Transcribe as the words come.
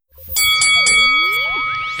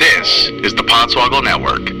is the Podswoggle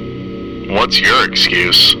Network. What's your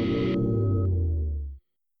excuse?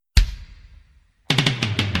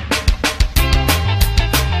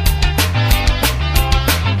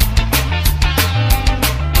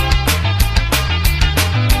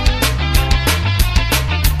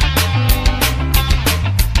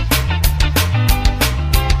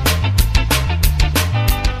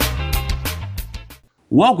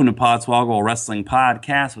 Welcome to Podswoggle Wrestling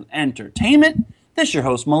Podcast with Entertainment. This is your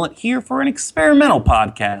host, Mullet, here for an experimental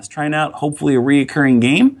podcast, trying out hopefully a reoccurring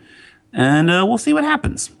game, and we'll see what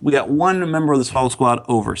happens. We got one member of the Swoggle Squad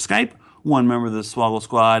over Skype, one member of the Swoggle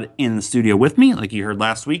Squad in the studio with me, like you heard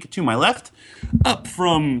last week, to my left, up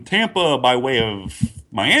from Tampa by way of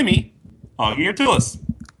Miami, Augie Artulis.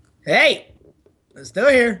 Hey, I'm still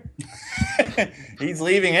here. He's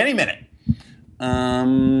leaving any minute.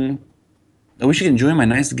 I wish you could enjoy my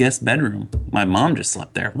nice guest bedroom. My mom just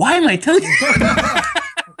slept there. Why am I telling you?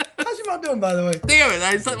 How's your mom doing, by the way? Damn it,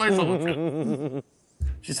 I set myself up.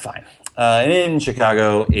 She's fine. In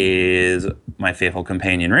Chicago is my faithful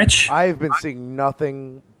companion, Rich. I've been seeing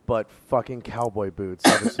nothing but fucking cowboy boots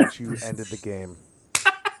ever since you ended the game.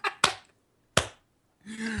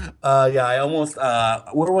 Yeah, I almost,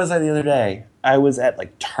 where was I the other day? I was at,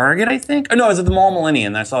 like, Target, I think? Oh, no, I was at the Mall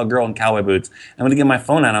Millennium, and I saw a girl in cowboy boots. I went to get my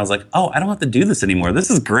phone out, and I was like, oh, I don't have to do this anymore.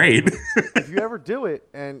 This is great. If you ever do it,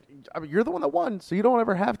 and I mean, you're the one that won, so you don't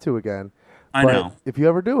ever have to again. I know. If you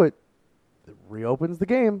ever do it, it reopens the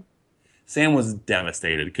game. Sam was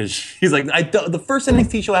devastated, because she's like, the first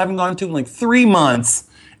NXT show I haven't gone to in, like, 3 months,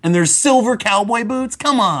 and there's silver cowboy boots?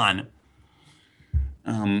 Come on.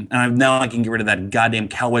 And now I can get rid of that goddamn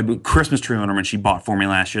cowboy boot Christmas tree ornament she bought for me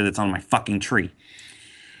last year that's on my fucking tree.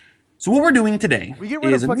 So what we're doing today We get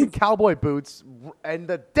rid of fucking cowboy boots, and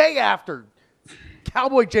the day after,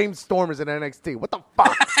 Cowboy James Storm is in NXT. What the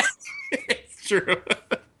fuck? It's true.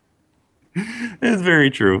 It's very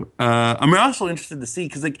true. I'm also interested to see,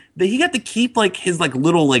 because like he got to keep like his like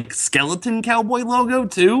little like skeleton cowboy logo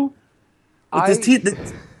too.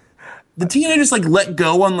 The TNA just like let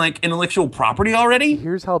go on like intellectual property already?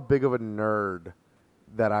 Here's how big of a nerd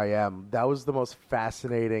that I am. That was the most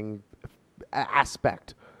fascinating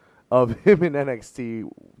aspect of him in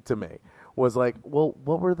NXT to me. Was like, well,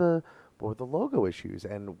 what were the logo issues?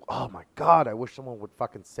 And oh my god, I wish someone would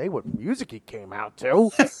fucking say what music he came out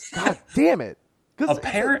to. God damn it! Because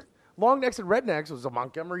Long Necks and Rednecks was a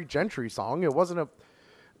Montgomery Gentry song. It wasn't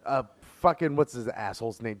a fucking what's his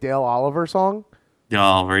asshole's name, Dale Oliver song. Dale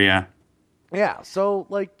Oliver, yeah. Yeah, so,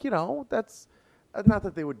 like, you know, that's not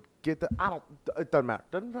that they would get the... It doesn't matter.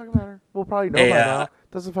 Doesn't fucking matter. We'll probably know by now.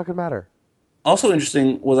 Doesn't fucking matter. Also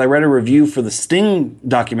interesting was I read a review for the Sting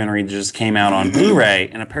documentary that just came out on Blu-ray,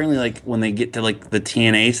 and apparently, like, when they get to, like, the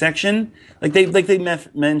TNA section, they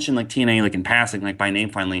mention, like, TNA, like, in passing, like, by name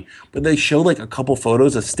finally, but they show, like, a couple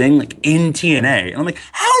photos of Sting, like, in TNA. And I'm like,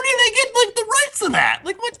 how did they get, like, the rights to that?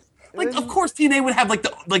 Like, what... Like, of course, TNA would have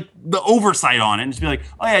the oversight on it and just be like,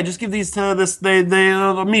 oh yeah, just give these to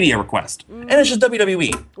the media request, and it's just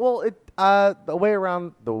WWE. Well,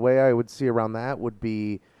 the way I would see around that would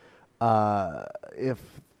be, if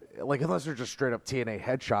like unless they're just straight up TNA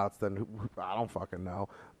headshots, then I don't fucking know.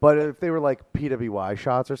 But if they were like PWI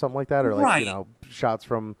shots or something like that, or like you know shots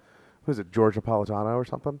from who's it, George Napolitano or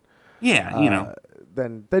something. Yeah, you know.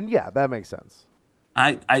 Then yeah, that makes sense.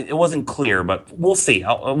 It wasn't clear, but we'll see.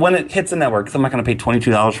 When it hits the network, 'cause I'm not going to pay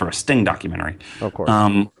 $22 for a Sting documentary. Of course.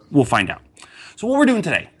 We'll find out. So what we're doing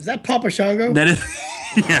today. Is that Papa Shango? That is,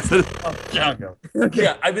 yes, that is Papa Shango.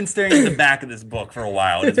 Yeah, I've been staring at the back of this book for a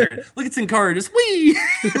while. Look at Sin Cara just whee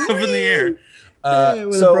up in the air.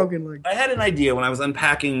 With a broken leg. I had an idea when I was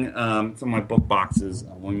unpacking some of my book boxes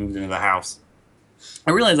when we moved into the house.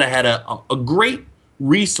 I realized I had a great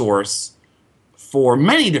resource for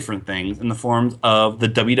many different things in the forms of the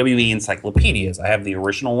WWE encyclopedias. I have the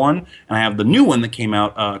original one, and I have the new one that came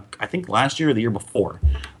out, I think last year or the year before.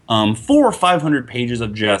 400 or 500 pages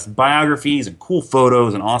of just biographies and cool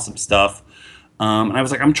photos and awesome stuff. And I was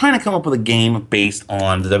like, I'm trying to come up with a game based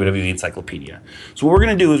on the WWE Encyclopedia. So what we're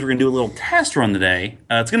going to do is we're going to do a little test run today.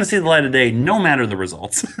 It's going to see the light of day no matter the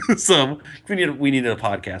results. So we needed a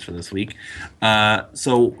podcast for this week.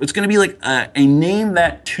 So it's going to be like a Name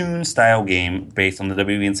That Tune style game based on the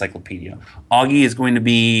WWE Encyclopedia. Augie is going to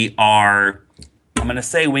be I'm going to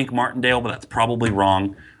say Wink Martindale, but that's probably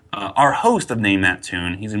wrong. Our host of Name That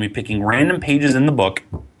Tune. He's going to be picking random pages in the book.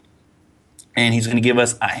 And he's going to give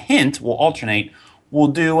us a hint. We'll alternate. We'll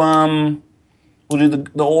do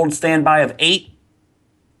the old standby of 8. Does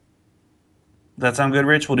that sound good,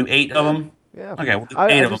 Rich? We'll do 8 of them. Yeah. Okay, we'll do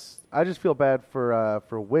 8 of them. I just feel bad for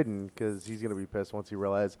Widden because he's gonna be pissed once he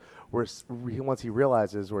realizes we're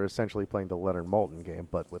essentially playing the Leonard Moulton game,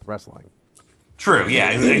 but with wrestling. True. Yeah.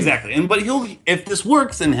 Exactly. And but if this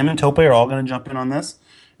works, then him and Tope are all going to jump in on this,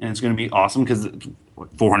 and it's going to be awesome because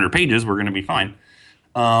 400 pages, we're going to be fine.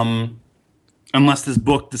 Unless this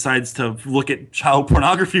book decides to look at child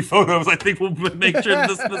pornography photos, I think we'll make sure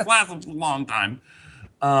this lasts a long time.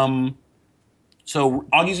 So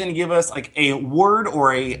Augie's going to give us like a word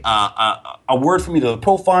or a word from either the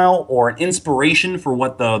profile or an inspiration for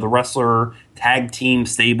what the wrestler, tag team,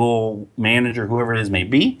 stable, manager, whoever it is may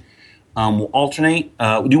be. We'll alternate.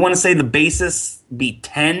 Do you want to say the basis be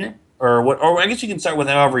 10 or what? Or I guess you can start with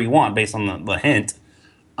however you want based on the hint.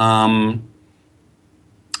 And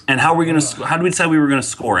how are we gonna? How do we decide we were gonna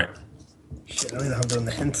score it? Shit, I don't know how I'm doing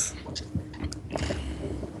the hints.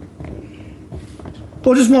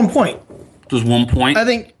 Well, just 1 point. Just 1 point. I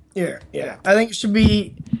think. Yeah. I think it should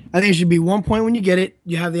be 1 point when you get it.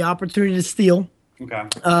 You have the opportunity to steal. Okay.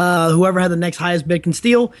 Whoever had the next highest bid can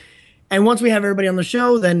steal. And once we have everybody on the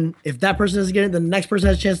show, then if that person doesn't get it, then the next person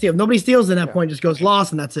has a chance to steal. If nobody steals, then that point just goes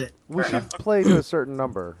lost, and that's it. We should play to a certain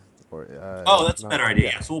number. Or, that's a better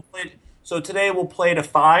idea. Yeah. So we'll play. So today we'll play to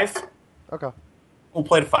 5. Okay. We'll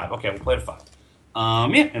play to 5. Okay, we'll play to 5.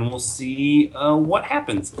 And we'll see what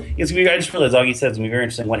happens. I just realized Augie said it's gonna be very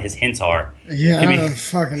interesting what his hints are. Yeah, I don't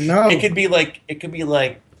fucking know. It could be like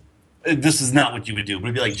this is not what you would do. But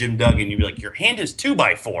it'd be like Jim Duggan. You'd be like, your hand is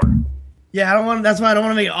 2x4. Yeah, I don't want. That's why I don't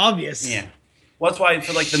want to make it obvious. Yeah. Well, that's why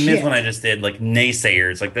for like the Miz one I just did, like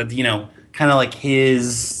naysayers, like that, kind of like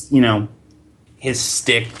his, his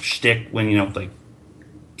shtick when like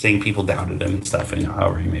saying people doubted him and stuff,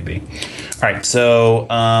 however he may be. All right, so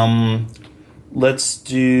let's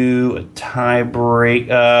do a tie break.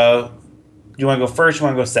 Do you want to go first? Or you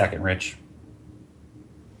want to go second, Rich?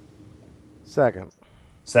 Second.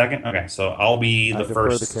 Second. Okay, so I'll be the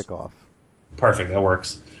first. The kickoff. Perfect. That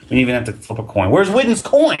works. We didn't even have to flip a coin. Where's Widden's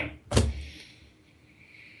coin?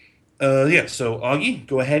 So Augie,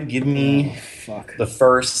 go ahead. Give me the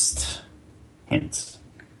first hint.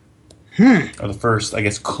 Or the first, I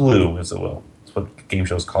guess, clue, as it will. That's what game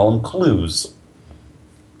shows call them, clues.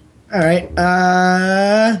 All right.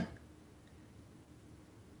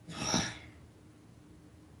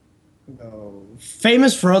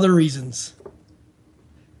 Famous for other reasons.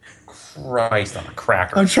 Christ on a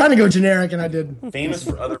cracker. I'm trying to go generic, and I did. Famous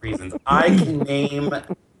for other reasons. I can name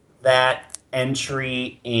that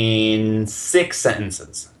entry in 6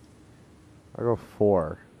 sentences. I'll go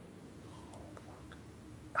 4.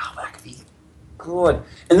 Oh, that could be good.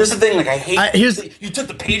 And this is the thing, like, I hate... you took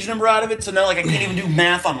the page number out of it, so now, like, I can't even do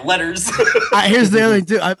math on letters. Here's the other thing,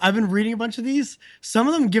 too. I've been reading a bunch of these. Some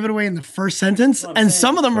of them give it away in the first sentence, and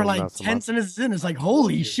some of them are, like, 10 sentences in. It's like,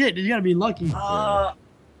 holy shit, you gotta be lucky.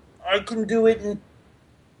 I can do it in...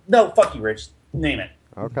 No, fuck you, Rich. Name it.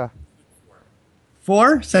 Okay.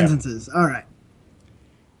 4 sentences. Yeah. All right.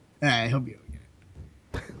 I hope you get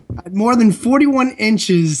it. At more than 41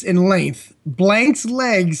 inches in length, Blank's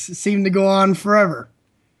legs seem to go on forever.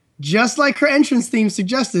 Just like her entrance theme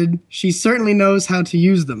suggested, she certainly knows how to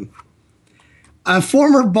use them. A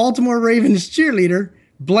former Baltimore Ravens cheerleader,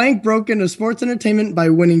 Blank broke into sports entertainment by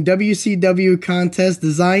winning WCW contests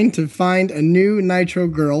designed to find a new Nitro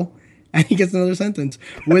girl. And he gets another sentence.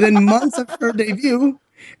 Within months of her debut,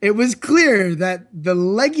 it was clear that the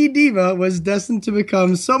leggy diva was destined to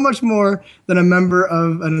become so much more than a member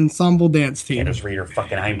of an ensemble dance team. Can't just read her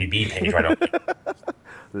fucking IMDb page right up.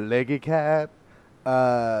 Leggy cat.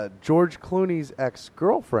 George Clooney's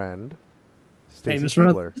ex-girlfriend, Stacey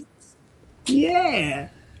Keibler. Yeah.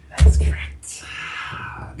 That's correct.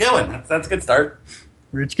 Good one. That's a good start.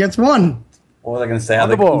 Rich gets 1. What was I going to say?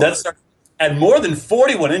 That starts at more than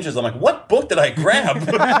 41 inches. I'm like, what book did I grab?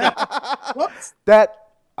 What?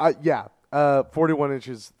 41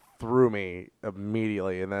 inches threw me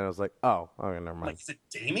immediately, and then I was like, oh, okay, never mind. Like, is it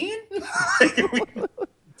Damien?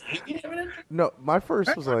 Damien? No, my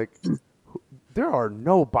first was like, there are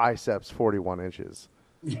no biceps 41 inches.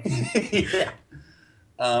 Yeah.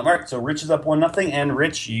 All right, so Rich is up 1-0, and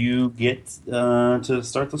Rich, you get to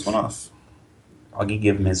start this one off. Augie,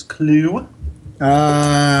 give him his clue.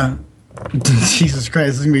 Jesus Christ,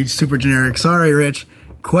 this is going to be super generic. Sorry, Rich.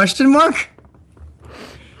 Question mark?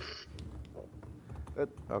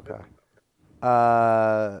 Okay.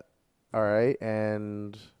 All right,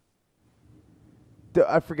 and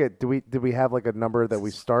I forget. Did we have like a number that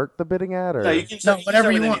we start the bidding at, or no? You can start,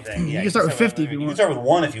 whatever you want. Anything. You can start with 50 if you want. You can start with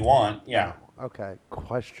 1 if you want. Yeah. Okay.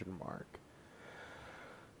 Question mark.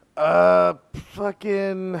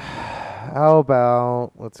 Fucking. How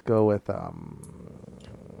about let's go with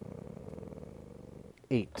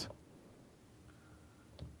 8.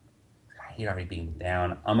 he already beat me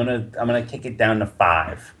down. I'm gonna kick it down to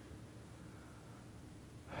 5.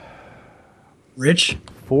 Rich,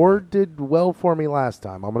 4 did well for me last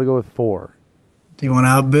time. I'm gonna go with 4. do you want to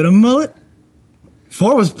outbid him, Mullet?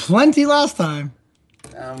 4 was plenty last time.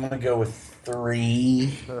 I'm gonna go with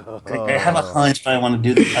 3. I have a hunch, but I want to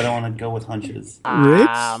do this. I don't want to go with hunches. Rich?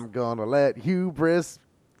 I'm gonna let hubris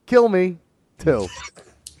kill me. 2.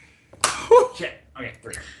 Shit. Okay,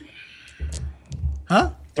 3.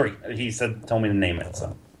 Huh? 3. He told me to name it.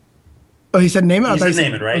 So. Oh, he said name it? I He thought said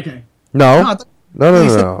name it, right? Okay. No. No, I thought- No. he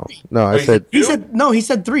said No. three. No. I he said said- He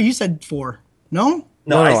said 3. You said 4. No?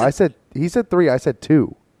 No, I said he said 3. I said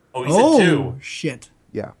 2. Oh, he said 2. Shit.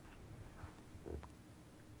 Yeah.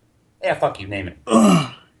 Yeah, fuck you. Name it.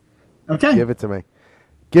 Okay. Give it to me.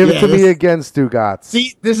 Give it Yeah, to me this- again, Stugotz.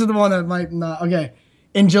 See, this is the one that might not. Okay.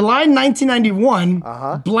 In July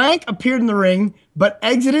 1991, Blank appeared in the ring, but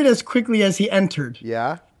exited as quickly as he entered.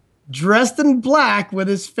 Yeah. Dressed in black with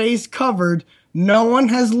his face covered, no one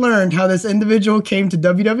has learned how this individual came to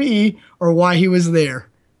WWE or why he was there.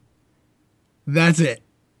 That's it.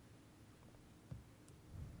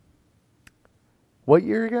 What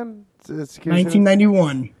year again?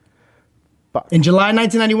 1991. Fuck. In July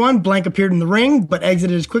 1991, Blank appeared in the ring, but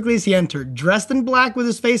exited as quickly as he entered. Dressed in black with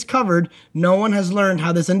his face covered, no one has learned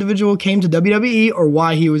how this individual came to WWE or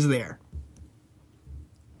why he was there.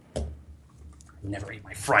 Never eat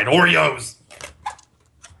my fried Oreos.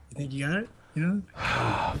 You think you got it? You know?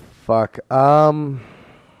 Fuck.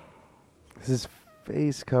 This is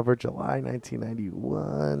face cover July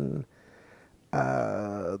 1991.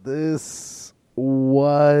 This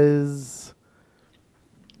was.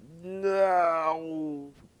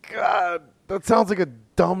 No, God, that sounds like a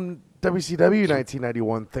dumb WCW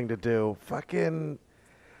 1991 thing to do. Fucking,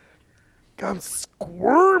 I'm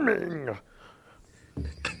squirming.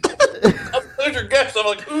 There's your guess. I'm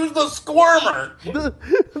like, who's the squirmer?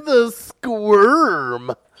 The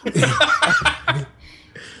squirm.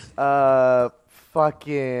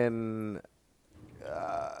 Fucking.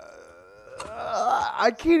 I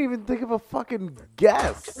can't even think of a fucking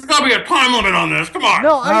guess. There's gotta be a time limit on this. Come on.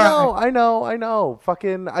 No, I know.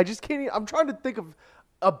 Fucking, I just can't. I'm trying to think of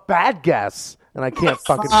a bad guess, and I can't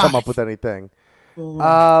fucking come up with anything.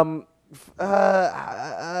 Yarn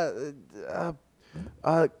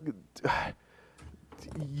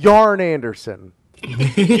Anderson.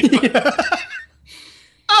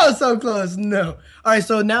 Oh, so close. No. All right,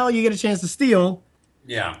 so now you get a chance to steal,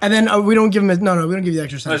 Yeah. and then we don't give him. We don't give you the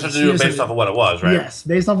extra I sentence. just have to do it based off of what it was, right? Yes,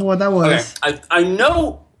 based off of what that was. Okay. I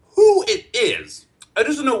know who it is. I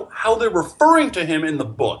just don't know how they're referring to him in the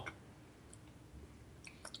book.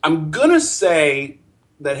 I'm gonna say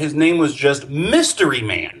that his name was just Mystery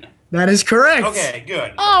Man. That is correct. Okay,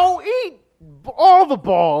 good. Oh, eat all the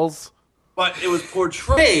balls. But it was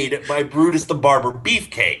portrayed by Brutus the Barber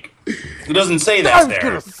Beefcake. It doesn't say I that was there.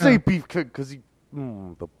 gonna say beefcake because he,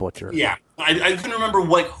 the butcher. Yeah, I couldn't remember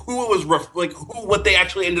who it was, what they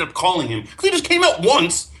actually ended up calling him. Because he just came out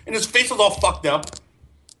once, and his face was all fucked up.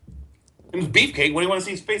 It was Beefcake. What do you want to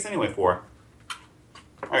see his face anyway for?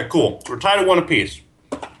 All right, cool. We're tied at 1 apiece.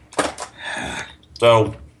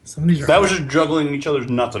 So Somebody's that was just juggling each other's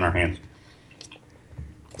nuts in our hands.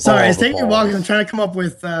 Sorry, all it's the taking me a while because balls. I'm trying to come up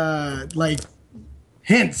with like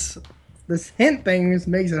hints. This hint thing just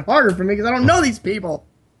makes it harder for me because I don't know these people.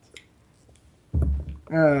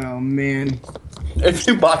 Oh man. If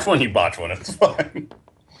you botch one, you botch one. It's fine.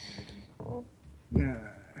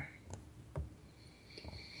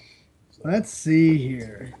 Let's see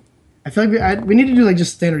here. I feel like we need to do like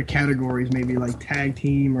just standard categories, maybe like tag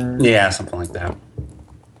team or. Yeah, something like that.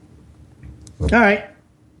 All right.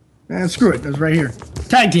 Screw it. That's right here.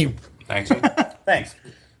 Tag team. Thanks. Thanks.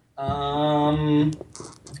 I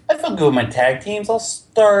feel good with my tag teams. I'll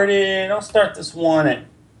start this one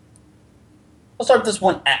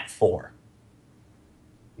at 4.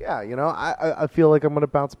 Yeah, you know, I feel like I'm gonna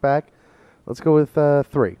bounce back. Let's go with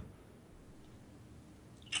 3.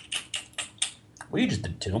 Well, you just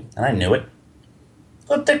did 2, and I knew it.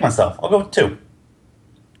 I'll take myself. I'll go with 2.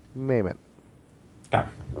 Name it. Okay.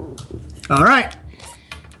 All right.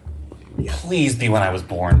 Please be when I was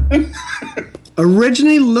born.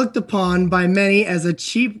 Originally looked upon by many as a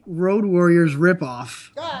cheap Road Warriors ripoff,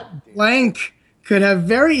 Blank could have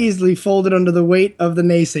very easily folded under the weight of the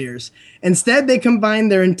naysayers. Instead, they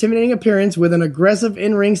combined their intimidating appearance with an aggressive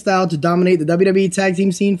in-ring style to dominate the WWE tag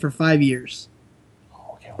team scene for 5 years.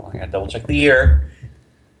 Okay, well, I gotta double check the year.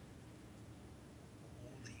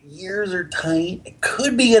 The years are tight. It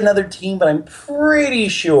could be another team, but I'm pretty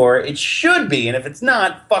sure it should be. And if it's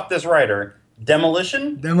not, fuck this writer.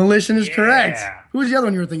 Demolition? Demolition is correct. Yeah. Who was the other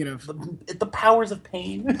one you were thinking of? The powers of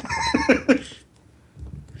pain.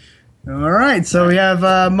 All right, so we have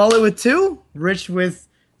Mullet with 2, Rich with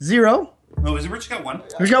 0. Oh, is it Rich got 1?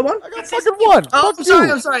 Rich got 1? I got fucking 1. Oh, Fuck I'm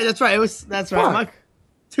you. sorry. That's right. That's right. Fuck. I'm like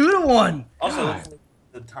 2-1. Also,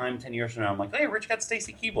 the time 10 years from now, I'm like, hey, Rich got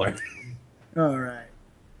Stacy Keebler. All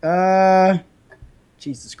right.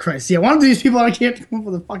 Jesus Christ. Yeah, one of these people I can't come up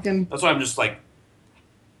with a fucking. That's why I'm just like,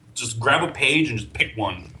 just grab a page and just pick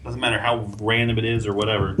one. Doesn't matter how random it is or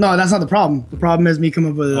whatever. No, that's not the problem. The problem is me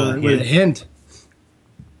coming up with with a hint.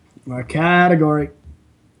 Or category.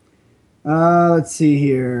 Let's see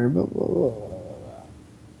here. All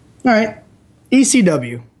right.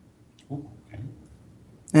 ECW. Ooh, okay.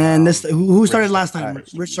 And this who started last time?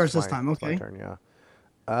 Rich. Rich starts this It's time. my Okay. turn, yeah.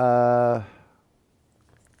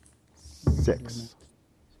 6.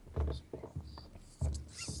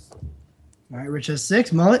 All right. Rich has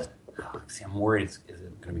 6. Mullet. See, I'm worried. Is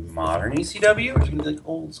it going to be modern ECW or is it going to be like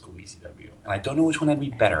old school ECW? And I don't know which one I'd be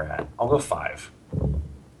better at. I'll go 5.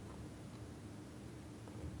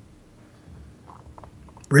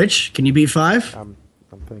 Rich, can you beat 5? I'm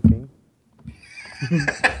thinking.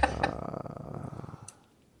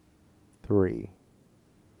 3.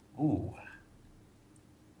 Ooh. Oh,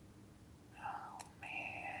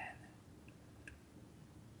 man.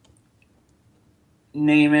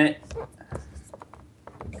 Name it.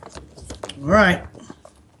 All right.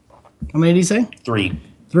 How many did he say? 3.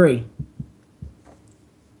 3.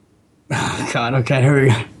 Oh, God, okay, here we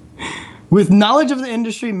go. With knowledge of the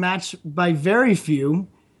industry matched by very few,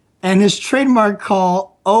 and his trademark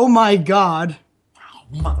call, "Oh my God,"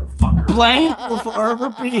 Motherfucker. blank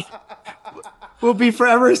will be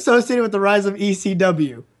forever associated with the rise of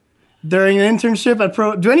ECW. During an internship at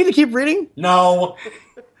Pro... Do I need to keep reading? No.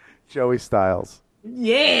 Joey Styles.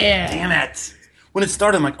 Yeah. Damn it. When it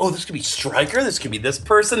started, I'm like, oh, this could be Stryker, this could be this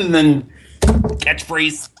person, and then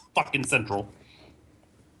catchphrase fucking central.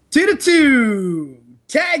 2-2.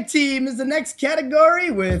 Tag team is the next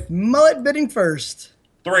category with Mullet bidding first.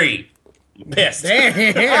 3. I'm pissed.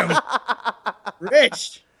 Damn.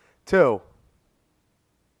 Rich. 2.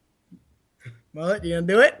 Mullet, you gonna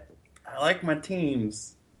do it? I like my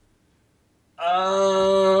teams.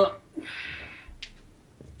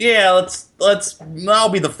 Yeah, let's. I'll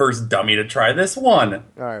be the first dummy to try this one. All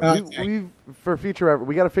right. Okay. We for future,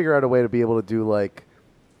 we got to figure out a way to be able to do like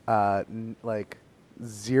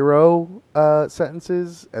 0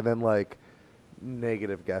 sentences and then like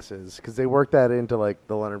negative guesses because they worked that into like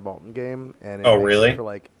the Leonard Maltin game and it Oh, makes really? it for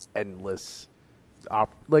like endless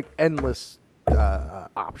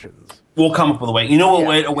options. We'll come up with a way. You know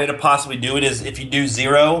what Yeah. a way to possibly do it is if you do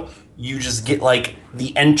 0, you just get like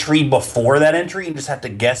the entry before that entry and just have to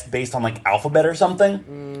guess based on like alphabet or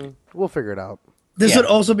something. We'll figure it out. This Yeah. would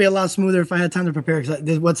also be a lot smoother if I had time to prepare.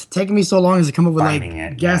 Because what's taking me so long is to come up with like Finding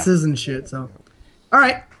it, guesses and shit. So, all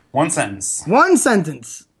right, 1 sentence. 1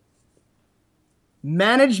 sentence.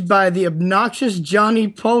 Managed by the obnoxious Johnny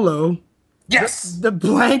Polo, Yes, the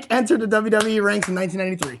blank entered the WWE ranks in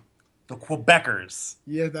 1993. the Quebecers.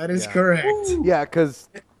 Yeah, that is Yeah. correct. Yeah, because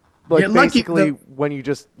like You're lucky basically the- when you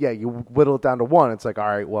just you whittle it down to 1, it's like all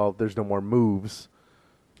right, well, there's no more moves.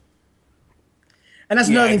 And that's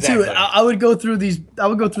Yeah, another thing too. exactly. I would go through these. I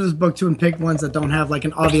would go through this book too and pick ones that don't have like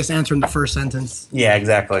an obvious answer in the first sentence. Yeah,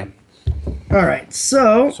 exactly. All right,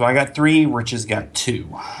 so So I got 3. Rich's got 2.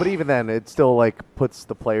 But even then, it still like puts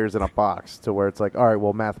the players in a box to where it's like, all right,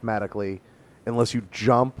 well, mathematically, unless you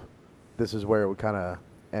jump, this is where it would kind of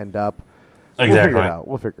end up. Exactly.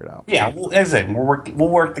 We'll figure it out. Yeah, well, exactly. We'll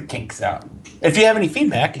work the kinks out. If you have any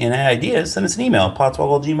feedback and ideas, send us an email,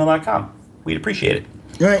 podswoggle@gmail.com. We'd appreciate it.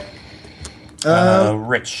 all right,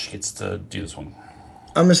 Rich gets to do this one.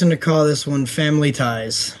 I'm just gonna call this one "Family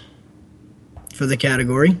Ties" for the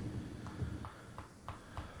category.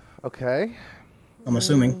 Okay. I'm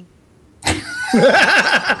assuming.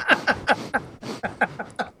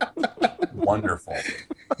 Wonderful.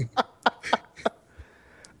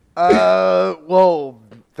 Well,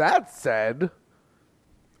 that said,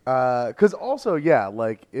 because also, yeah,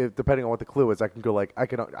 like if depending on what the clue is, I can go like I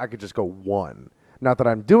could just go 1. Not that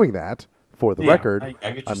I'm doing that for the Yeah, record. I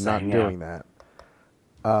get you I'm not saying, yeah. doing that.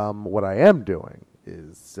 What I am doing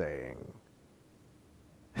is saying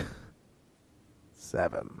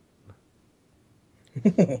 7.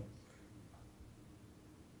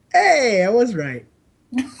 Hey, I was right.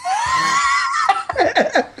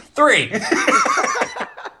 3.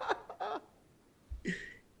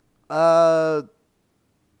 I'm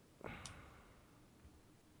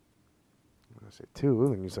gonna say 2,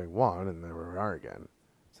 and you say 1, and there we are again.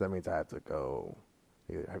 So that means I have to go.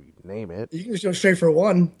 either have you name it. You can just go straight for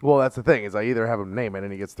one. Well, that's the thing is I either have him name it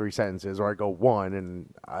and he gets 3 sentences, or I go one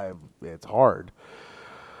and it's hard.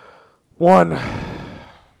 One. All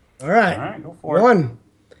right. All right, go for it. One.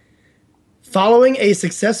 Following a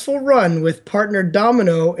successful run with partner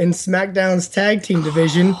Domino in SmackDown's tag team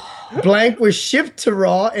division, Blank was shipped to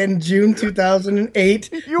Raw in June 2008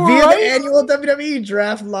 via were right. the annual WWE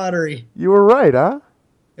Draft Lottery. You were right, huh?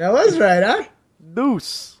 That was right, huh?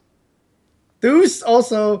 Deuce. Deuce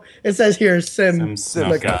also, it says here, Sim.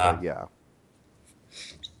 Snuka. Yeah.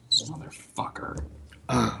 Motherfucker.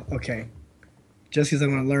 Okay. Just because I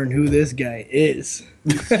want to learn who this guy is.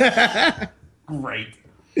 Great.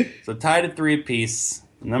 So tied at 3 apiece.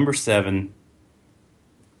 Number 7.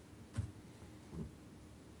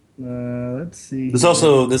 Let's see. This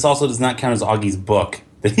also does not count as Augie's book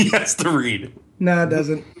that he has to read. No, it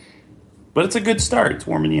doesn't. But it's a good start. It's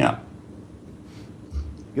warming you up.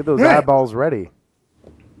 Get those Right. eyeballs ready.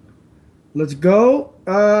 Let's go.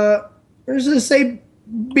 Where does it say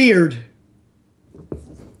beard?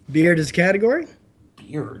 Beard is category?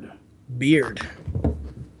 Beard. Beard.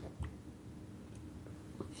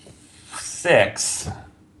 6.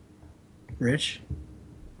 Rich.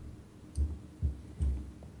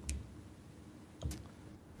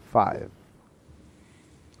 5.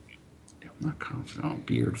 I'm not confident on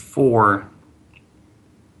beard. 4.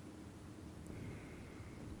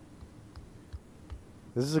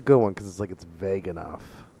 This is a good one because it's like it's vague enough.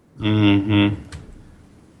 Mm-hmm.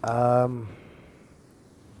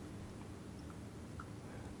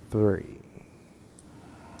 3.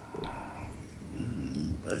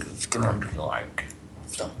 It's gonna be like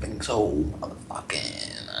something so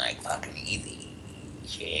motherfucking like fucking easy.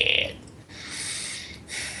 Shit.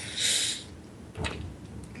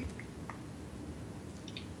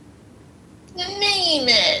 Name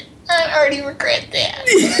it. I already regret that.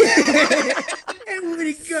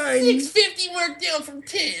 Everybody going. 650 worked down from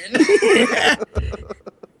 10.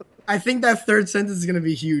 I think that third sentence is going to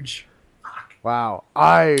be huge. Wow.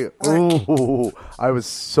 I was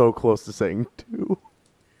so close to saying 2.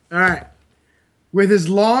 All right. With his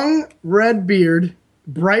long red beard,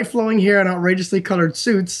 bright flowing hair, and outrageously colored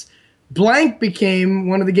suits, Blank became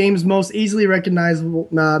one of the game's most easily recognizable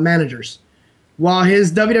managers. While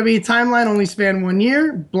his WWE timeline only spanned 1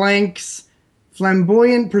 year, Blank's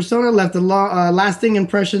flamboyant persona left a lasting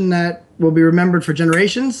impression that will be remembered for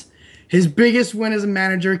generations. His biggest win as a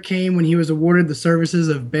manager came when he was awarded the services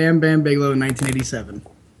of Bam Bam Bigelow in 1987.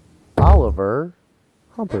 Oliver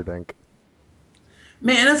Humperdinck.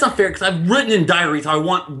 Man, that's not fair because I've written in diaries how I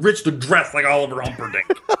want Rich to dress like Oliver Humperdinck.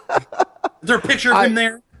 Is there a picture of him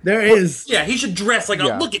there? There is. Yeah, he should dress like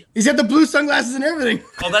Yeah. look at. He's got the blue sunglasses and everything.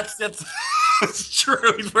 Oh, that's that's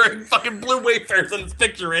true. He's wearing fucking blue Wayfarers in his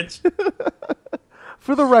picture, Rich.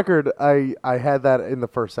 For the record, I had that in the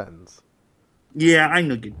first sentence. Yeah, I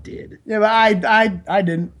know you did. Yeah, but I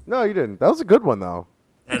didn't. No, you didn't. That was a good one, though.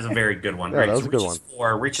 That is a very good one. Yeah, Right, that was so a good Rich one. is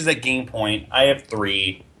 4. Rich is at game point. I have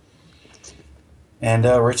 3. And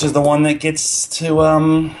Rich is the one that gets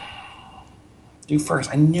to do first.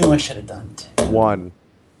 I knew I should have done 2. 1.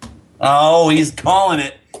 Oh, he's calling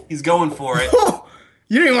it. He's going for it.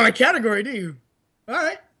 You didn't want a category, do you? All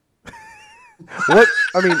right. What?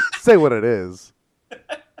 I mean, say what it is.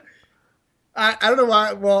 I don't know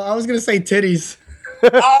why. Well, I was going to say titties.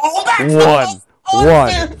 Oh, that's the One. most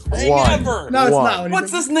unfair One. thing One. ever. No, it's One. not.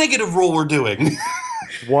 What's this negative rule we're doing?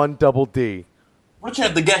 1 double D. Rich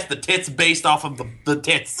had to guess the tits based off of the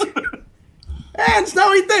tits. It's not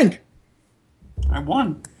what you think. I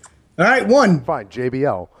won. All right, 1. Fine,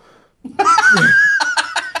 JBL.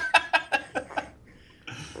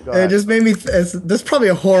 Go It ahead. just made me. This is probably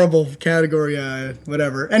a horrible category.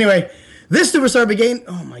 Whatever. Anyway, this superstar began.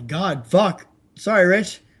 Oh my God! Fuck. Sorry,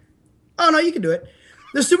 Rich. Oh no, you can do it.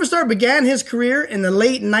 This superstar began his career in the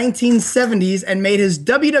late 1970s and made his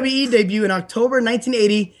WWE debut in October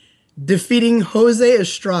 1980, defeating Jose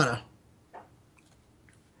Estrada.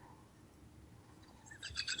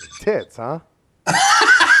 Tits, huh?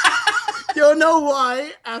 You'll know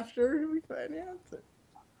why after we find the answer.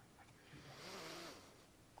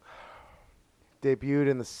 Debuted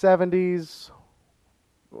in the 70s.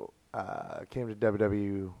 Came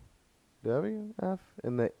to WWF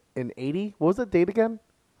in 80. What was that date again?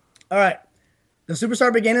 All right. The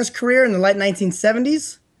superstar began his career in the late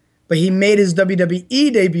 1970s, but he made his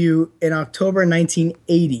WWE debut in October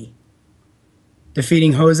 1980,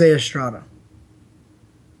 defeating Jose Estrada.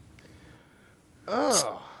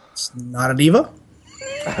 Oh. It's not a diva.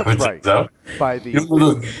 Right. So, By the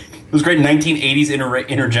those great 1980s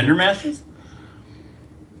intergender matches.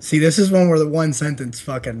 See, this is one where the one sentence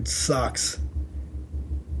fucking sucks.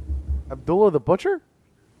 Abdullah the Butcher?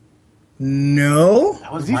 No.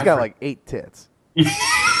 That was Because he's my got fir- like 8 tits.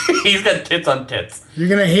 He's got tits on tits. You're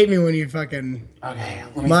gonna hate me when you fucking. Okay.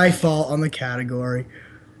 Let me My fault on the category.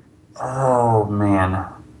 Oh man,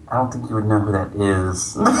 I don't think you would know who that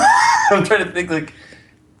is. I'm trying to think like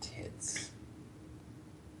tits,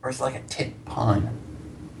 or it's like a tit pun.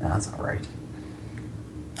 No, that's not right.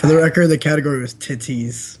 For the record, the category was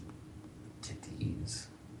titties. Titties.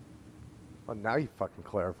 Oh, now you fucking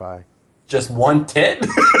clarify. Just one tit?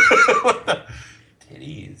 What the-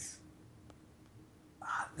 Titties.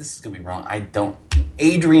 This is gonna be wrong. I don't.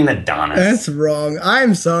 Adrian Adonis. That's wrong.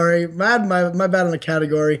 I'm sorry. My bad on the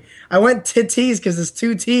category. I went titties because it's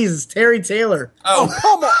 2 T's. It's Terry Taylor. Oh,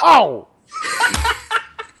 Come on. Oh!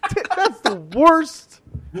 That's the worst.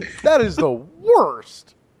 That is the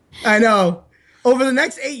worst. I know. Over the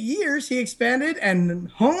next 8 years, he expanded and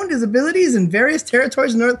honed his abilities in various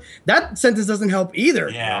territories in North. That sentence doesn't help either.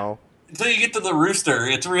 yeah. No. Until you get to the rooster,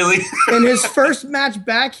 it's really. In his first match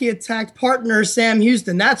back, he attacked partner Sam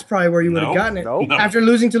Houston. That's probably where you would have Nope. gotten it. Nope. After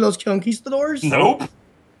losing to those conquistadors? Nope.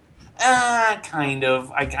 Kind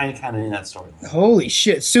of. I kind of in that story. Holy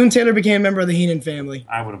shit. Soon Taylor became a member of the Heenan family.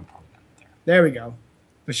 I would have probably got it there. There we go.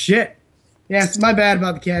 But shit. Yeah, it's my bad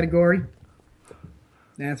about the category.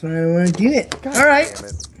 That's what I want to do it. All right. Damn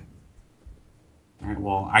it. All right.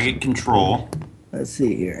 Well, I get control. Let's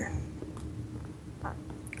see here.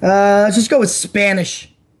 Let's just go with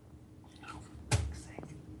Spanish.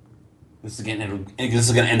 This is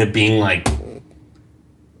gonna end up being like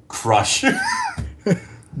Crush.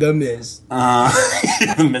 The Miz.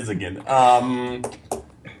 The Michigan.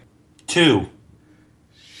 2.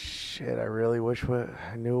 Shit, I really wish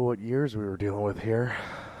I knew what years we were dealing with here.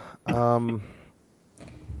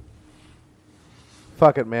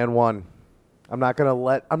 Fuck it, man. 1. I'm not gonna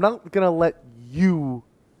let you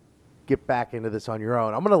get back into this on your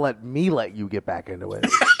own. I'm gonna let you get back into it.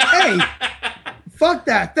 Hey, fuck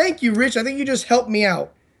that. Thank you, Rich. I think you just helped me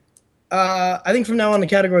out. I think from now on the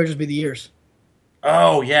category will just be the years.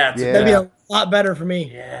 Oh yeah. Yeah. That'd be a lot better for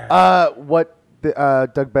me. Yeah. What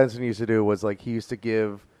Doug Benson used to do was like he used to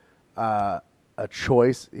give a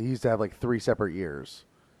choice. He used to have like 3 separate years.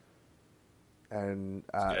 And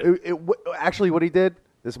actually, what he did,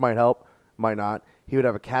 this might help, might not. He would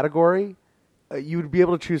have a category. You would be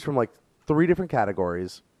able to choose from like 3 different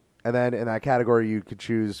categories, and then in that category, you could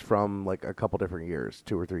choose from like a couple different years,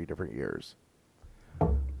 2 or 3 different years.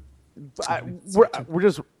 We're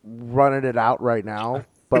just running it out right now,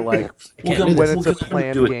 but like We'll when it's a we'll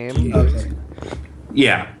planned do it. game,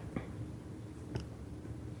 Yeah.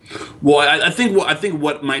 Well, I think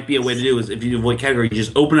what might be a way to do is if you avoid category, you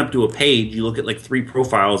just open up to a page, you look at like 3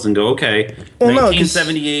 profiles and go, okay, Well, no, 'cause-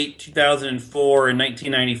 1978, 2004, and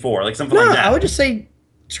 1994, like something No, like that. I would just say,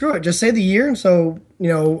 screw it. Just say the year. And so,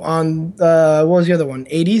 on, what was the other one?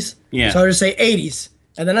 80s? Yeah. So I would just say 80s.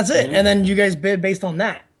 And then that's it. And then you guys bid based on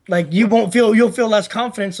that. Like, you'll feel less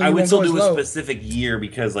confident, so you I would won't still go as do a low. specific year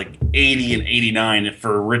because like 80 and 89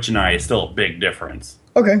 for Rich and I is still a big difference.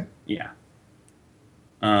 Okay. Yeah.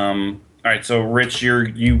 All right, so Rich,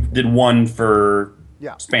 you did 1 for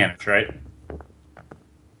Yeah. Spanish, right?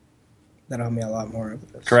 That'll help me a lot more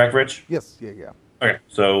with this. Correct, Rich? yes, yeah. Okay,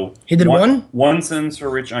 so He did one? 1 sentence for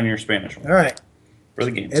Rich on your Spanish one All right. for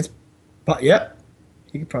the games. Yep.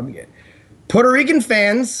 You could probably get. Puerto Rican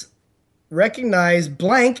fans recognize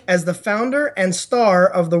blank as the founder and star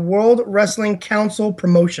of the World Wrestling Council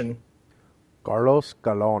promotion. Carlos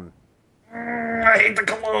Colon. I hate the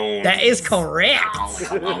cologne. That is correct.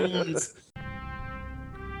 Colognes.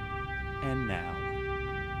 And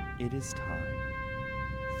now, it is time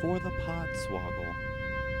for the Podswoggle.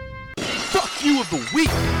 Fuck you of the week.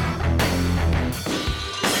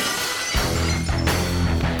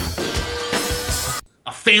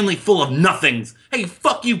 A family full of nothings. Hey,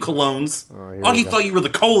 fuck you, colognes. here Augie we go. thought you were the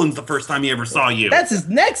colons the first time he ever saw you. That's his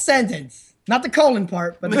next sentence. Not the colon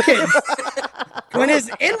part, but the kids. When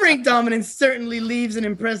his in-ring dominance certainly leaves an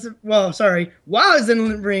impressive... While his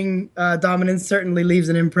in-ring dominance certainly leaves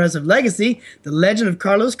an impressive legacy, the legend of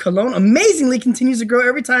Carlos Colon amazingly continues to grow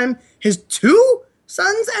every time his 2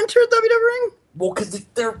 sons enter the WWE ring. Well, because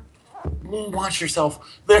they're... Watch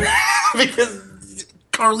yourself. They're... because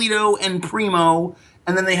Carlito and Primo...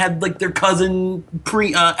 And then they had like their cousin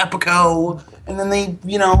Epico, and then they,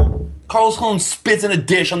 Carlos Colon spits in a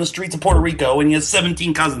dish on the streets of Puerto Rico, and he has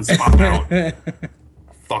 17 cousins pop out.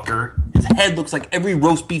 Fucker, his head looks like every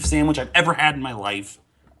roast beef sandwich I've ever had in my life.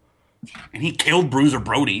 And he killed Bruiser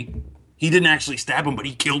Brody. He didn't actually stab him, but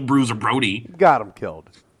he killed Bruiser Brody. Got him killed.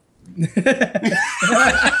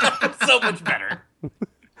 So much better.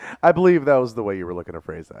 I believe that was the way you were looking to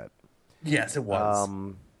phrase that. Yes, it was.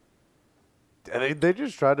 They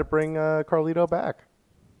just tried to bring Carlito back.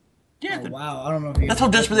 Yeah, Oh, wow, I don't know if you that's how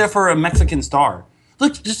desperate they are for a Mexican star.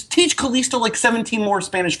 Look, just teach Kalisto like 17 more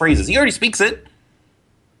Spanish phrases. He already speaks it.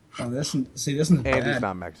 Oh, this isn't And bad. he's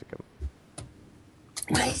not Mexican.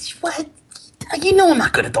 What? You know I'm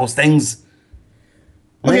not good at those things.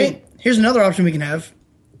 Okay, here's another option we can have.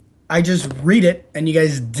 I just read it, and you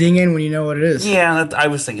guys ding in when you know what it is. Yeah, I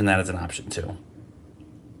was thinking that as an option too.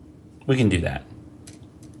 We can do that.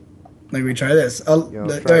 Like we try this.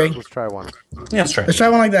 Let's try one. Yeah, let's try. Let's try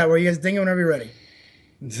one like that, where you guys ding it whenever you're ready.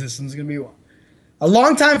 This one's gonna be one. A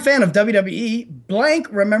longtime fan of WWE, Blank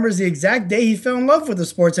remembers the exact day he fell in love with the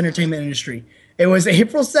sports entertainment industry. It was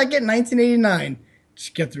April 2nd, 1989.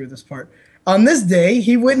 Just get through this part. On this day,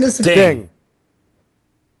 he witnessed Ding.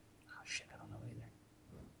 Oh, shit, I don't know either.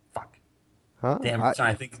 Fuck. Huh? Damn,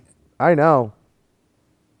 I think. I know.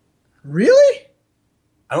 Really?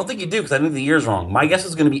 I don't think you do because I think the year's wrong. My guess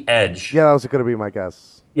is going to be Edge. Yeah, that was going to be my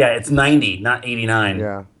guess. Yeah, it's 90, not 89.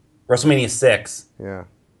 Yeah. WrestleMania 6. Yeah.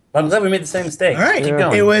 But I'm glad we made the same mistake. All right. Keep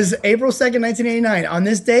going. It was April 2nd, 1989. On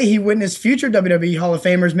this day, he witnessed future WWE Hall of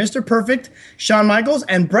Famers Mr. Perfect, Shawn Michaels,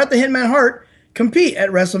 and Bret the Hitman Hart compete at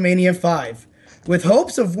WrestleMania 5. With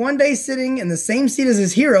hopes of one day sitting in the same seat as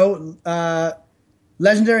his hero,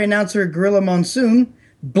 legendary announcer Gorilla Monsoon,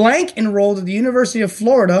 Blank enrolled at the University of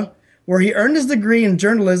Florida, where he earned his degree in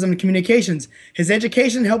journalism and communications. His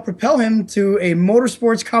education helped propel him to a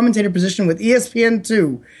motorsports commentator position with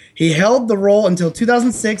ESPN2. He held the role until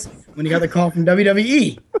 2006 when he got the call from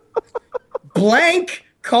WWE. Blank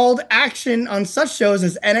called action on such shows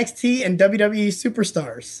as NXT and WWE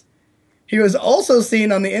Superstars. He was also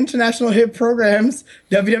seen on the international hit programs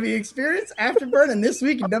WWE Experience, Afterburn, and This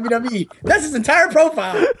Week in WWE. That's his entire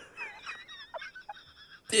profile.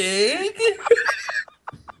 Dig?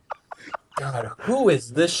 God, who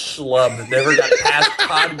is this schlub that never got past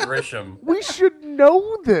Todd Grisham? We should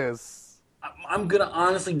know this. I'm going to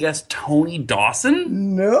honestly guess Tony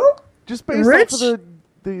Dawson? No? Just based Rich? off of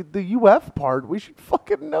the UF part, we should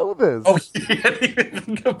fucking know this. Oh, yeah, I didn't even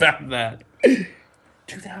think about that.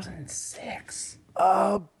 2006.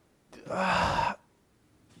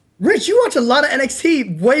 Rich, you watch a lot of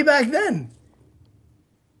NXT way back then.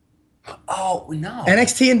 Oh, no.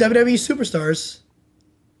 NXT and WWE Superstars.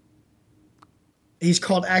 He's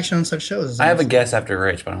called action on such shows. I have a guess after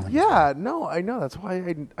Rich, but I don't think Yeah, no, I know. That's why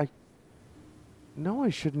I know I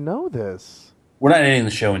should know this. we're not ending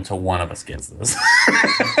the show until one of us gets this.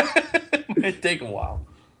 It might take a while.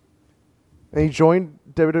 And he joined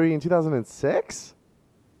WWE in 2006?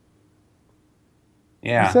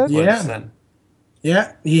 Yeah. You said? that's what it Yeah. said.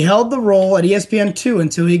 Yeah, he held the role at ESPN2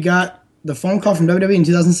 until he got the phone call from WWE in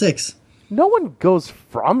 2006. No one goes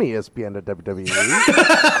from ESPN to WWE.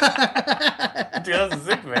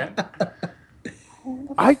 2006, man.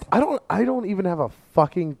 I don't even have a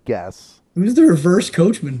fucking guess. Who's the reverse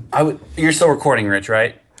coachman? You're still recording, Rich,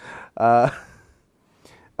 right? I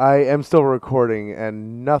am still recording,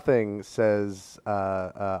 and nothing says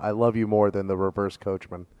I love you more than the reverse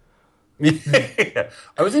coachman. I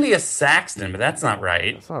was going to guess Saxton, but that's not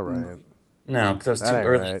right. That's not right. No, because that was That too ain't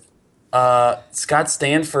early. right. Scott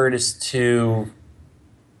Stanford is too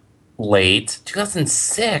late.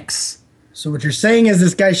 2006. So what you're saying is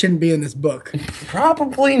this guy shouldn't be in this book.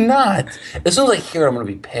 Probably not. As soon as I hear it, I'm going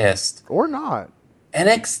to be pissed. Or not.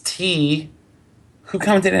 NXT. Who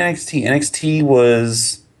commented NXT? NXT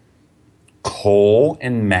was Cole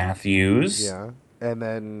and Matthews. Yeah. And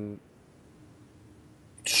then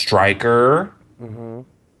Stryker.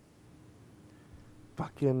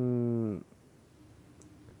 fucking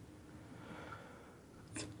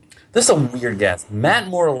This is a weird guess. Matt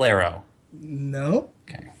Moralero. No.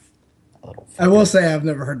 Okay. A little. I will say I've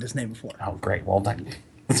never heard this name before. Oh, great. Well, that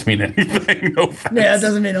doesn't mean anything. No offense. Yeah, that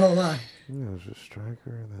doesn't mean a whole lot. yeah, it was just Striker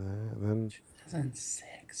and then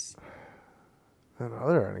 2006.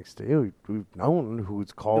 other NXT. We've known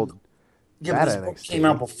who's called Yeah, that but this book NXT. came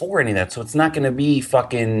out before any of that, so it's not going to be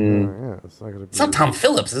fucking. Yeah, it's not gonna be. It's not Tom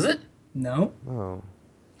Phillips, is it? No. Oh.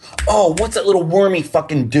 Oh, what's that little wormy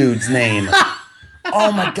fucking dude's name?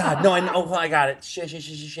 Oh my god, no, I know. Oh, I got it.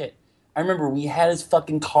 Shit. I remember we had his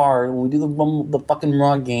fucking car when we do the fucking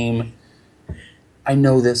Raw game. I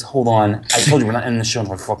know this. Hold on. I told you we're not ending the show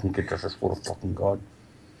until I fucking get this. I swear to fucking god.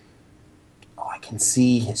 Oh, I can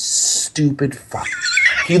see his stupid fuck.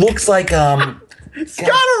 He looks like Scott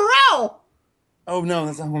Arrell! Oh no,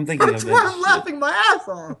 that's not who I'm thinking That's of. why I'm laughing my ass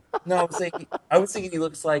off. No, I was thinking he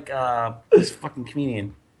looks like this fucking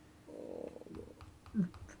comedian.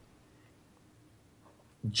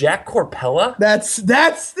 Jack Corpella? That's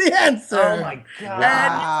the answer. Oh my god.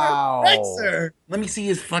 Wow. Right, sir. Let me see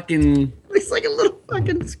his fucking Looks like a little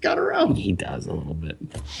fucking Scotterell. He does a little bit.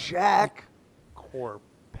 Jack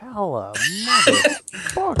Corpella,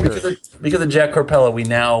 motherfucker. Because of Jack Corpella, we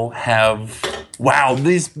now have all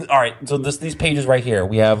right. So these pages right here,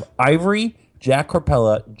 we have Ivory, Jack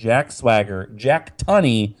Corpella, Jack Swagger, Jack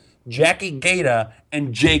Tunney, Jackie Gata,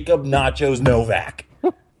 and Jacob Nachos Novak.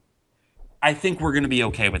 I think we're gonna be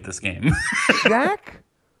okay with this game. Jack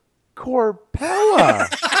Corpella.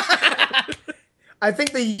 I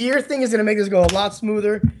think the year thing is going to make this go a lot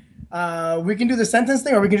smoother. We can do the sentence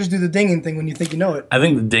thing, or we can just do the dinging thing when you think you know it. I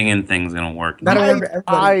think the dinging thing's gonna work. That'll work for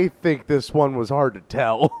everybody. I think this one was hard to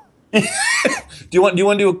tell. Do you want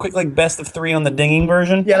to do a quick best of 3 on the dinging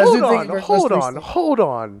version? Yeah, let's do Hold dinging on, versus hold let's on, do- hold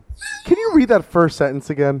on. Can you read that first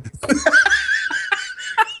sentence again?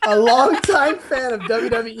 A longtime fan of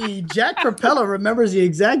WWE, Jack Corpella remembers the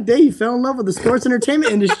exact day he fell in love with the sports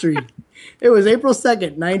entertainment industry. It was April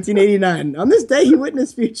 2nd, 1989. On this day, he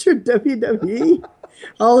witnessed future WWE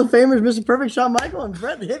Hall of Famers Mr. Perfect Shawn Michael and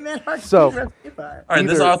Bret the Hitman Hart. So- All right,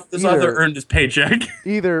 this author earned his paycheck.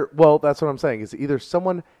 Well, that's what I'm saying. Is either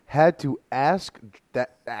someone had to ask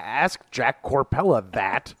Jack Corpella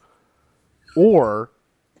that, or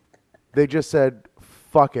they just said,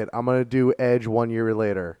 "Fuck it, I'm gonna do Edge 1 year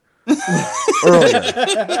later,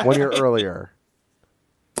 1 year earlier."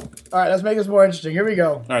 All right, let's make this more interesting. Here we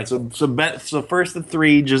go. All right, so first of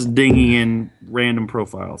 3, just dinging in random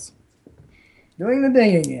profiles. Doing the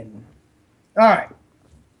dinging in. All right.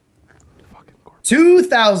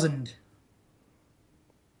 2000.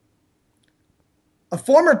 A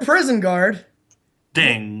former prison guard.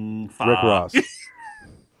 Ding. Fuck. Rick Ross.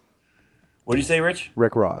 What did you say, Rich?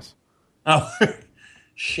 Rick Ross. Oh,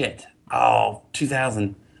 shit. Oh,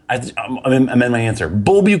 2000. I meant my answer.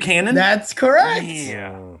 Bull Buchanan? That's correct.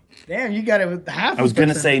 Yeah. Damn, you got it with half. I was going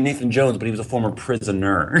to say Nathan Jones, but he was a former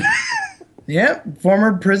prisoner. Yep,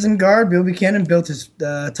 former prison guard Bill Buchanan built his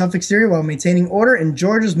tough exterior while maintaining order in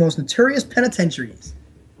Georgia's most notorious penitentiaries.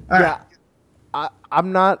 All right.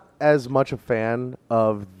 I'm not as much a fan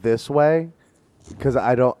of this way because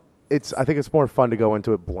I think it's more fun to go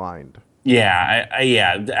into it blind. Yeah,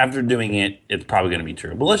 yeah. After doing it, it's probably going to be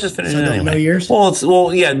true. But let's just finish it anyway. No years?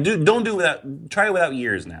 Don't do without. Try it without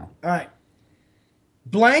years now. All right.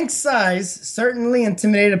 Blank size certainly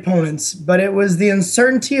intimidated opponents, but it was the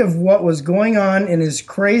uncertainty of what was going on in his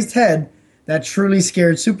crazed head that truly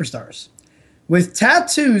scared superstars. With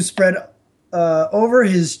tattoos spread over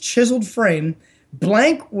his chiseled frame,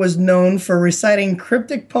 Blank was known for reciting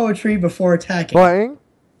cryptic poetry before attacking. Blank.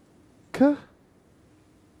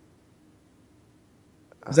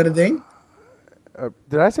 Is that a ding?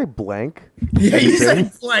 Did I say blank? Yeah, you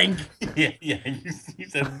said blank. Yeah. You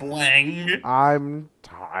said blang. I'm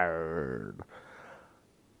tired.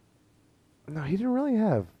 No, he didn't really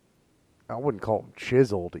have. I wouldn't call him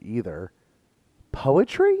chiseled either.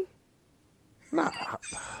 Poetry? No.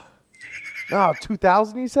 No,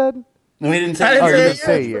 2000. He said. No, he didn't I say. didn't Oh, you say didn't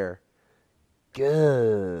say year.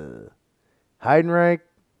 Good. Heidenreich.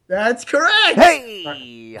 That's correct.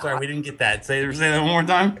 Hey. Sorry, we didn't get that. Say that one more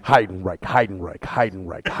time. Heidenreich, Heidenreich,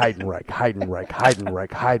 Heidenreich, Heidenreich, Heidenreich,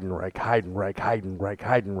 Heidenreich, Heidenreich, Heidenreich, Heidenreich,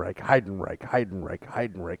 Heidenreich, Heidenreich, Heidenreich,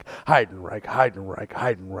 Heidenreich, Heidenreich, Heidenreich,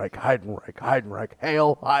 Heidenreich, Heidenreich, Heidenreich,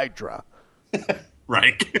 Hail Hydra.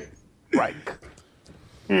 Right. Reich.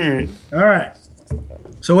 All right.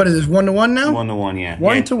 So what is this, 1-1 now? 1-1, yeah.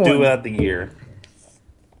 1 to 1. Do without the year.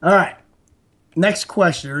 All right. Next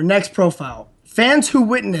question, or next profile. Fans who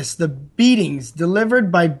witnessed the beatings delivered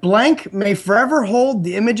by Blank may forever hold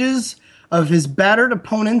the images of his battered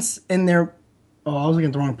opponents in their... Oh, I was looking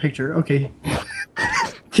at the wrong picture. Okay.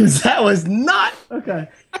 Because that was not... Okay.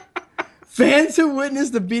 Fans who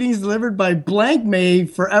witnessed the beatings delivered by Blank may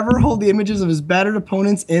forever hold the images of his battered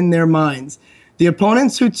opponents in their minds. The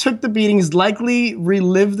opponents who took the beatings likely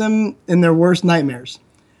relive them in their worst nightmares.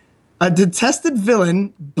 A detested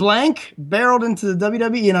villain, Blank barreled into the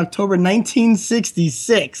WWE in October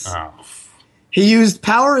 1966. Oh. He used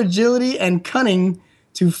power, agility, and cunning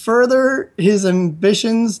to further his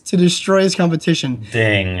ambitions to destroy his competition.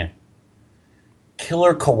 Ding.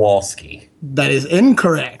 Killer Kowalski. That is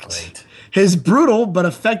incorrect. Great. His brutal but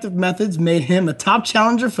effective methods made him a top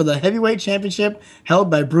challenger for the heavyweight championship held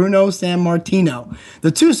by Bruno Sammartino.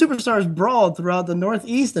 The two superstars brawled throughout the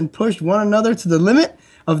Northeast and pushed one another to the limit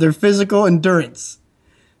of their physical endurance.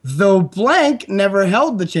 Though Blank never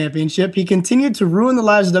held the championship, he continued to ruin the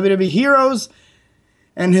lives of WWE heroes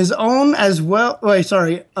and his own as well.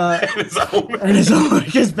 And his own,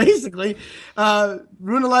 because basically,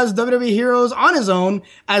 ruin the lives of WWE heroes on his own,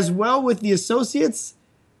 as well with the associates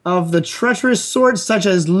of the treacherous sort, such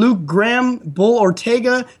as Luke Graham, Bull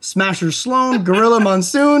Ortega, Smasher Sloan, Gorilla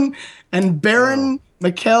Monsoon, and Baron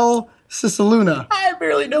Mikel Cisaluna. I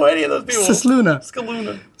barely know any of those people.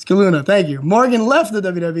 Scaluna, thank you. Morgan left the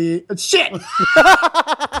WWE. Shit!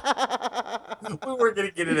 We weren't going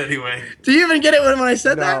to get it anyway. Do you even get it when I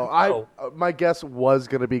said that? No, my guess was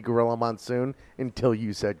going to be Gorilla Monsoon until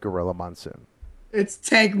you said Gorilla Monsoon. It's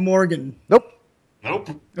Tank Morgan. Nope.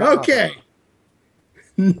 Okay.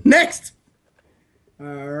 Next. All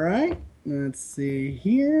right. Let's see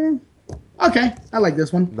here. Okay, I like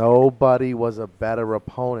this one. Nobody was a better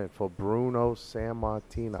opponent for Bruno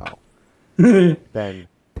Sammartino than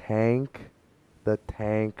Tank the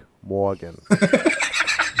Tank Morgan.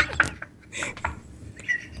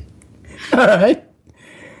 All right.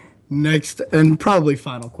 Next and probably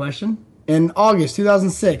final question. In August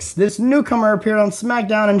 2006, this newcomer appeared on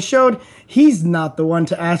SmackDown and showed he's not the one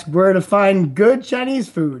to ask where to find good Chinese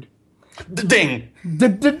food. Ding.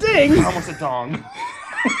 Ding. Almost a dong.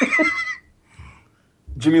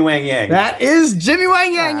 Jimmy Wang Yang. That is Jimmy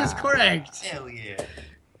Wang Yang is correct. Hell yeah.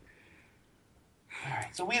 All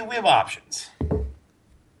right, so we have options.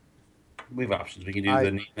 We can do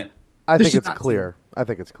the name it. I This think is it's not clear. I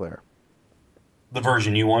think it's clear. The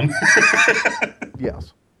version you won.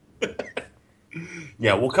 Yes.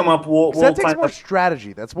 Yeah, we'll come up. We'll That takes find more out.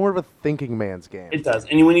 strategy. That's more of a thinking man's game. It does,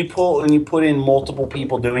 and when you put in multiple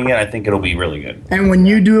people doing it, I think it'll be really good. And when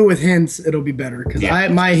you do it with hints, it'll be better because Yeah.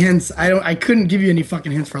 my hints, I couldn't give you any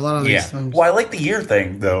fucking hints for a lot of these. Yeah. Songs. Well, I like the year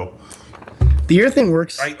thing though. The ear thing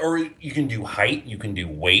works. Right? Or you can do height, you can do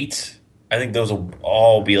weight. I think those will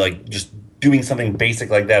all be like just doing something basic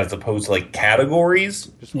like that as opposed to like categories.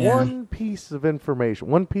 Just Yeah. one piece of information,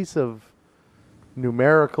 one piece of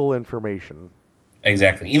numerical information.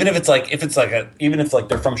 Exactly. Even if it's like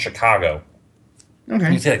they're from Chicago.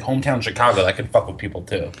 Okay. You say like hometown Chicago, that could fuck with people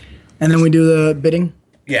too. And then we do the bidding.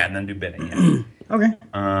 Yeah, and then do bidding. Yeah. Okay.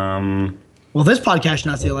 um Well, this podcast should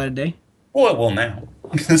not see the light of day. well it will now.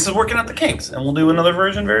 This is working out the kinks, and we'll do another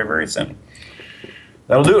version very, very soon.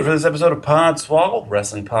 That'll do it for this episode of Podswoggle,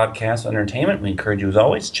 Wrestling Podcast Entertainment. We encourage you, as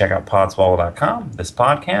always, check out podswoggle.com. This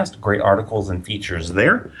podcast, great articles and features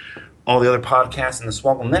there. All the other podcasts in the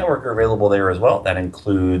Swoggle Network are available there as well. That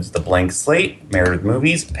includes The Blank Slate, Married with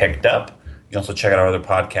Movies, Picked Up. You can also check out our other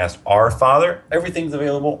podcast, Our Father. Everything's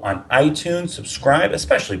available on iTunes. Subscribe,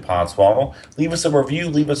 especially Podswoggle. Leave us a review.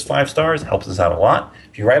 Leave us 5 stars. Helps us out a lot.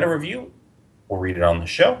 If you write a review, we'll read it on the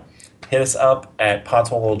show. Hit us up at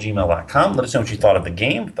podswoggle@gmail.com. Let us know what you thought of the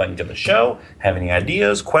game, thought you did the show, have any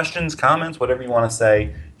ideas, questions, comments, whatever you want to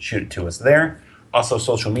say, shoot it to us there. Also,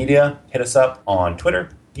 social media, hit us up on Twitter,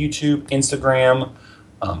 YouTube, Instagram,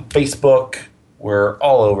 Facebook. We're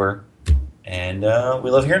all over. And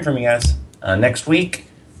we love hearing from you guys. Next week,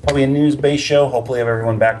 probably a news-based show. Hopefully have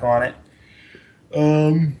everyone back on it.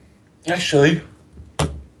 Actually,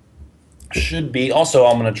 should be. Also,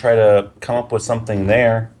 I'm going to try to come up with something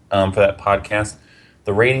there for that podcast.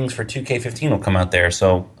 The ratings for 2K15 will come out there.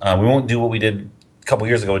 So we won't do what we did a couple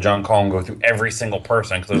years ago with John Call and go through every single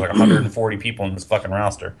person because there's like 140 people in this fucking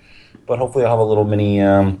roster. But hopefully I'll have a little mini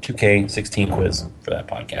 2K16 quiz for that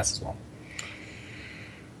podcast as well.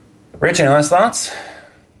 Rich, any last thoughts?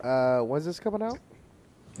 When's this coming out?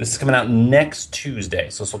 This is coming out next Tuesday.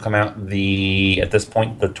 So this will come out at this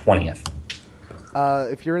point, the 20th.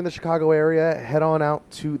 If you're in the Chicago area, head on out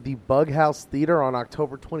to the Bug House Theater on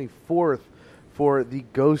October 24th for the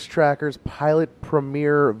Ghost Trackers pilot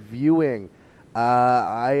premiere viewing.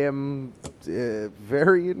 I am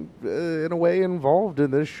very, in a way, involved in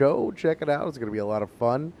this show. Check it out. It's going to be a lot of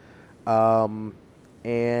fun.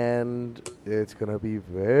 And it's going to be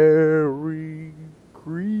very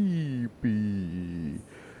creepy.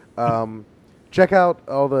 Check out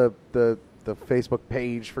all the Facebook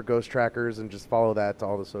page for Ghost Trackers and just follow that to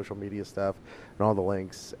all the social media stuff and all the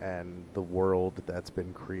links and the world that's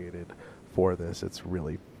been created for this. It's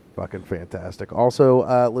really fucking fantastic.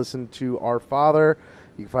 Also, listen to Our Father.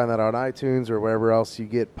 You can find that on iTunes or wherever else you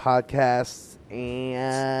get podcasts.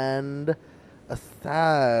 And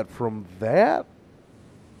aside from that,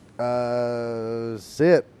 that's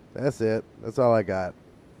it. That's all I got.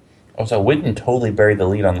 Also, Witten totally buried the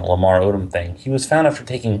lead on the Lamar Odom thing. He was found after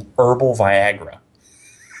taking herbal Viagra.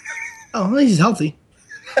 Oh, well, he's healthy.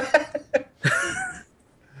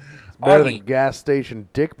 Better than gas station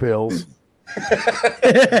dick pills.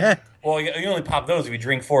 Well, you only pop those if you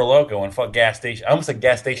drink Four Loko and fuck gas station. I almost said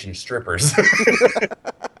gas station strippers.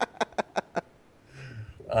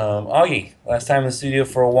 Augie, last time in the studio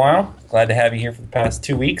for a while. Glad to have you here for the past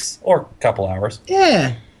 2 weeks or a couple hours.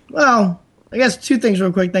 Yeah. Well, I guess 2 things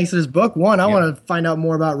real quick thanks to this book. One, I Yeah. want to find out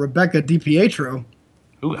more about Rebecca DiPietro.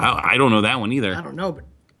 Ooh, I don't know that one I either. don't know, but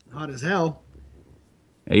hot as hell.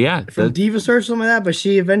 Yeah. From Diva Search, something like that, but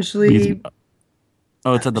she eventually...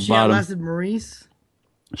 Oh, it's at the she bottom. outlasted Maurice.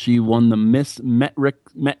 She won the Miss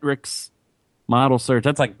Metrics model search.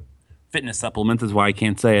 That's like fitness supplements is why I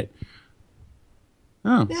can't say it.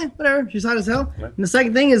 Oh. Yeah, whatever. She's hot as hell. And the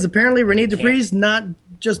second thing is apparently Renee Dupree's not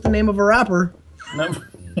just the name of a rapper. No.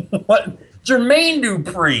 What? Jermaine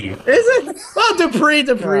Dupri. Is it? Oh, Dupree.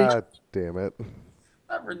 God damn it.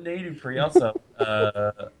 Not Renee Dupree. Also,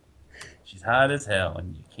 she's hot as hell,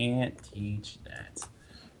 and you can't teach that.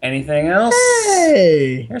 Anything else?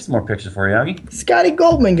 Hey! Here's some more pictures for you, Augie. Scotty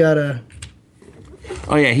Goldman got a...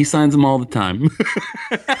 Oh, yeah, he signs them all the time.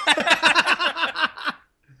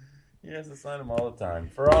 He has to sign them all the time.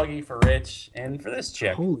 For Augie, for Rich, and for this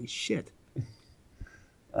chick. Holy shit.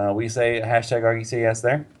 We say hashtag Augie say yes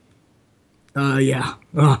there. Yeah.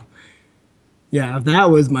 Yeah, if that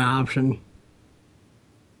was my option.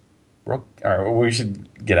 All right, well, we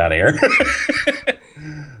should get out of here.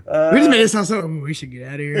 We just made it sound so... Ooh, we should get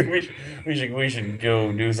out of here. we should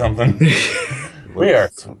go do something. We are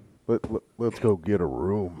Let's go get a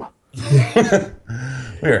room. we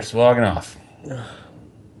are swogging off.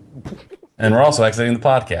 And we're also exiting the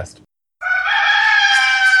podcast.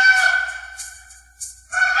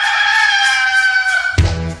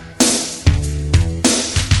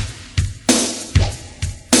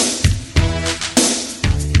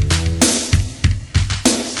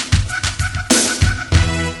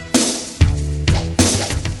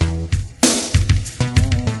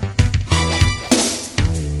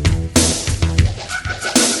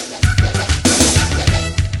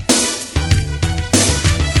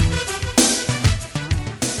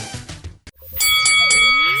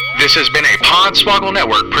 This has been a Podswoggle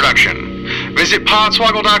Network production. Visit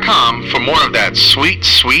podswoggle.com for more of that sweet,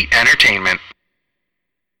 sweet entertainment.